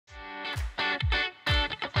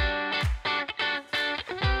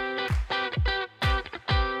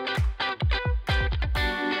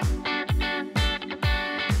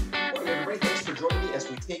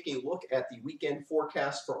at the weekend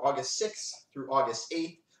forecast for August 6th through August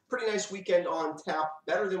 8th. Pretty nice weekend on tap,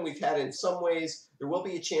 better than we've had in some ways. There will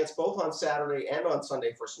be a chance both on Saturday and on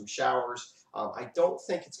Sunday for some showers. I don't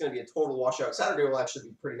think it's going to be a total washout. Saturday will actually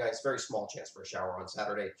be pretty nice, very small chance for a shower on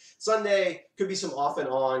Saturday. Sunday could be some off and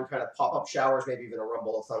on kind of pop-up showers, maybe even a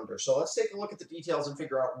rumble of thunder. So let's take a look at the details and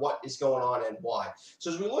figure out what is going on and why.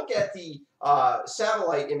 So as we look at the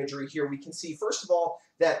satellite imagery here, we can see, first of all,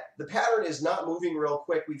 that the pattern is not moving real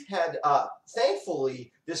quick. We've had,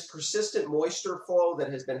 thankfully, this persistent moisture flow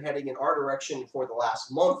that has been heading in our direction for the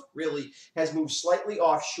last month really has moved slightly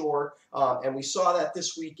offshore, and we saw that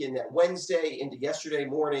this weekend, that Wednesday into yesterday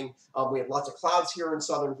morning. We had lots of clouds here in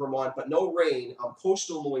southern Vermont, but no rain.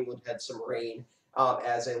 Coastal New England had some rain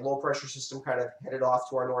as a low pressure system kind of headed off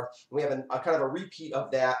to our north. And we have a kind of a repeat of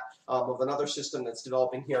that of another system that's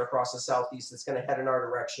developing here across the southeast that's going to head in our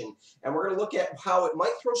direction. And we're going to look at how it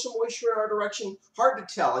might throw some moisture in our direction. Hard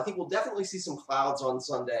to tell. I think we'll definitely see some clouds on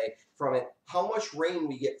Sunday from it. How much rain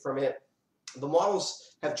we get from it, the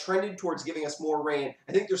models have trended towards giving us more rain.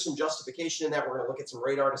 I think there's some justification in that. We're going to look at some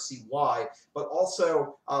radar to see why, but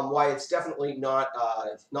also why it's definitely not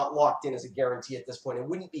locked in as a guarantee at this point. It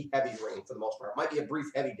wouldn't be heavy rain for the most part. It might be a brief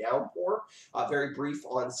heavy downpour, very brief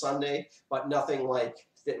on Sunday, but nothing like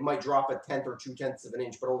it might drop a tenth or 2/10 of an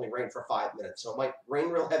inch, but only rain for 5 minutes. So it might rain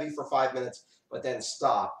real heavy for 5 minutes, but then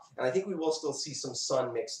stop. And I think we will still see some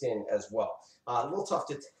sun mixed in as well. A little tough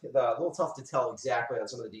to tell exactly on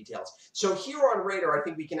some of the details. So here on radar, I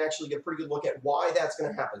think we can actually get a pretty good look at why that's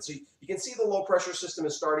going to happen. So you can see the low pressure system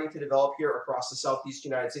is starting to develop here across the southeast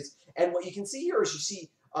United States. And what you can see here is you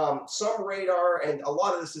see some radar, and a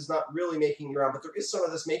lot of this is not really making the ground, but there is some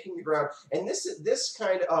of this making the ground. And this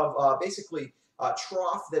kind of basically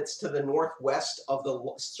trough that's to the northwest of the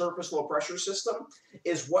surface low pressure system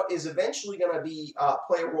is what is eventually going to be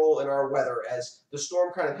play a role in our weather as the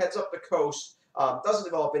storm kind of heads up the coast. Doesn't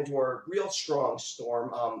develop into a real strong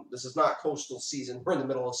storm. This is not coastal season. We're in the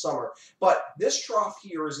middle of summer. But this trough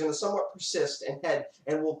here is going to somewhat persist and head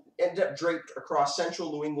and will end up draped across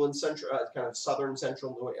central New England, kind of southern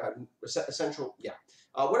central,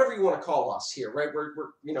 whatever you want to call us here, right?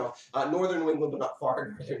 We're northern New England, but not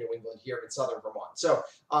far northern New England here in southern Vermont. So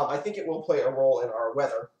I think it will play a role in our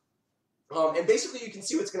weather. And basically, you can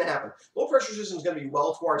see what's going to happen. Low pressure system is going to be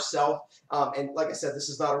well to our south. And like I said, this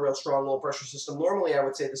is not a real strong low pressure system. Normally, I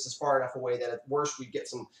would say this is far enough away that at worst we get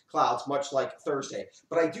some clouds, much like Thursday.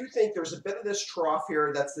 But I do think there's a bit of this trough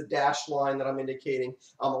here. That's the dashed line that I'm indicating.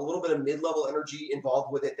 A little bit of mid-level energy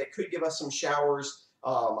involved with it that could give us some showers.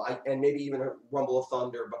 And maybe even a rumble of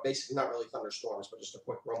thunder, but basically not really thunderstorms, but just a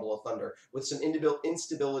quick rumble of thunder with some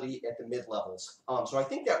instability at the mid-levels. So I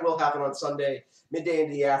think that will happen on Sunday, midday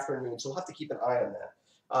into the afternoon, so we'll have to keep an eye on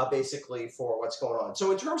that, basically, for what's going on. So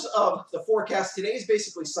in terms of the forecast, today is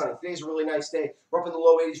basically sunny. Today's a really nice day. We're up in the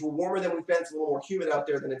low 80s. We're warmer than we've been. It's a little more humid out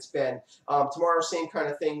there than it's been. Tomorrow, same kind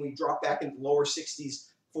of thing. We drop back into the lower 60s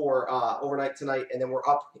for overnight tonight, and then we're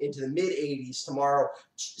up into the mid-80s tomorrow.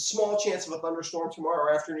 Small chance of a thunderstorm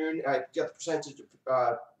tomorrow afternoon. I got the percentage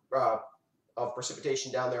of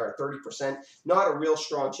precipitation down there at 30%. Not a real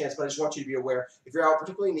strong chance, but I just want you to be aware. If you're out,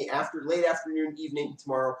 particularly in the late afternoon, evening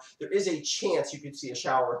tomorrow, there is a chance you could see a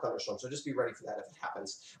shower or thunderstorm, so just be ready for that if it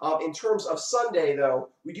happens. In terms of Sunday, though,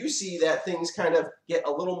 we do see that things kind of get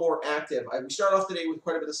a little more active. We start off today with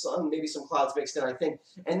quite a bit of sun, maybe some clouds mixed in, I think,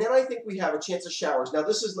 and then I think we have a chance of showers. Now,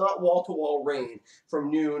 this is not wall-to-wall rain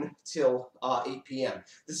from noon till 8 p.m.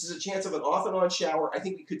 This is a chance of an off-and-on shower. I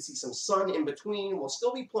think we could see some sun in between. We'll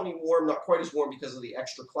still be plenty warm, not quite as warm because of the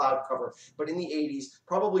extra cloud cover, but in the 80s,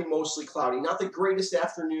 probably mostly cloudy. Not the greatest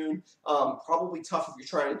afternoon, probably tough if you're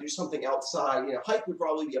trying to do something outside. Hike would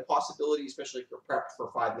probably be a possibility, especially if you're prepped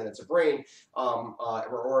for 5 minutes of rain,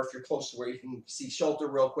 or if you're close to where you can see shelter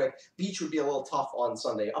real quick. Beach would be a little tough on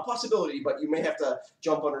Sunday. A possibility, but you may have to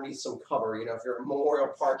jump underneath some cover. If you're at Memorial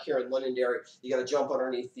Park here in Londonderry, you got to jump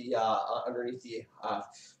underneath the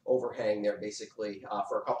overhang there, basically,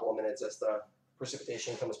 for a couple of minutes as the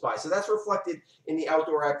precipitation comes by. So that's reflected in the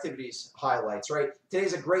outdoor activities highlights, right?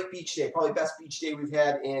 Today's a great beach day, probably best beach day we've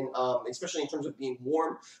had in, especially in terms of being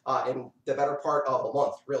warm, in the better part of a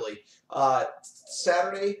month, really.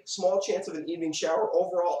 Saturday, small chance of an evening shower.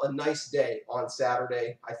 Overall, a nice day on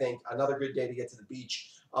Saturday. I think another good day to get to the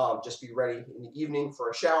beach. Just be ready in the evening for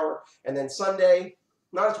a shower. And then Sunday,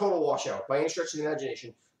 not a total washout by any stretch of the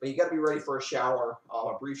imagination, but you got to be ready for a shower,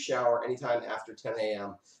 a brief shower anytime after 10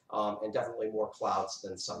 a.m. And definitely more clouds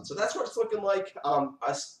than sun. So that's what it's looking like.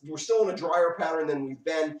 We're still in a drier pattern than we've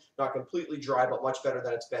been. Not completely dry, but much better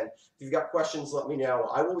than it's been. If you've got questions, let me know.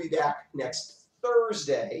 I will be back next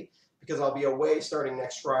Thursday because I'll be away starting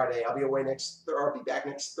next Friday. I'll be back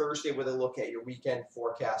next Thursday with a look at your weekend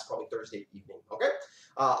forecast, probably Thursday evening. Okay.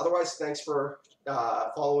 Otherwise, thanks for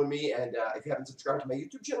following me, and if you haven't subscribed to my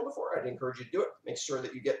YouTube channel before, I'd encourage you to do it. Make sure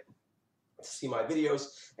that you get to see my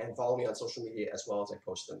videos and follow me on social media as well as I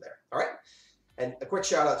post them there. All right. And a quick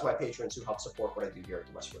shout out to my patrons who help support what I do here at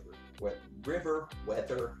the West River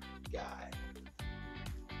Weather Guy.